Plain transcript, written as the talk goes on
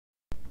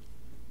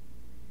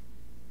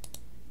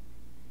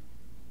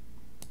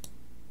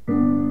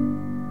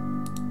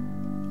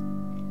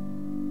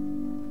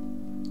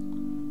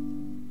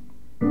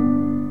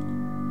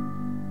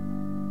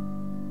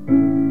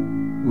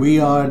We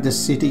are the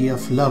city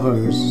of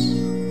lovers.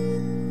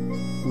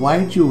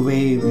 Why'd you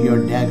wave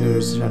your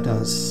daggers at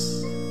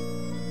us?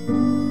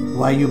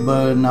 Why you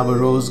burn our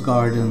rose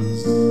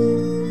gardens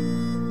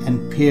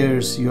and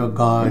pierce your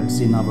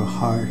gods in our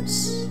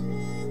hearts?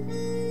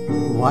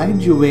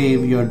 Why'd you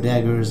wave your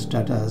daggers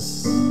at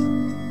us?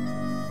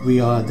 We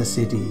are the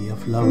city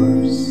of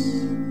lovers.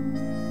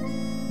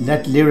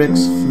 Let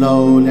lyrics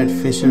flow, let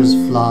fishers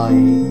fly.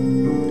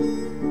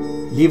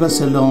 Leave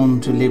us alone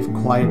to live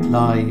quiet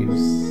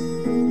lives.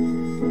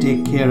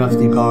 Take care of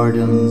the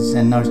gardens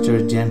and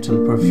nurture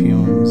gentle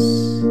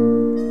perfumes.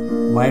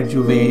 Why'd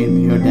you wave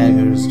your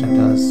daggers at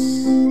us?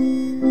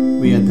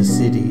 We are the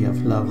city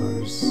of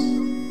lovers.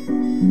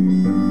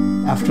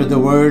 After the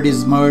word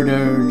is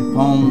murdered,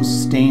 poems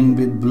stained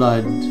with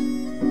blood,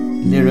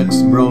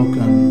 lyrics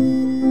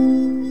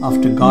broken.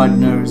 After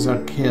gardeners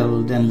are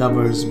killed and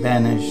lovers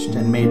banished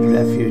and made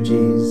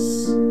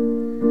refugees,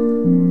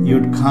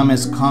 you'd come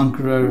as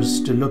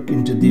conquerors to look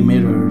into the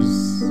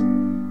mirrors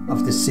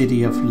of the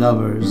city of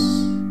lovers,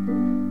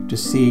 to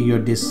see your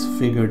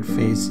disfigured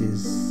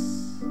faces.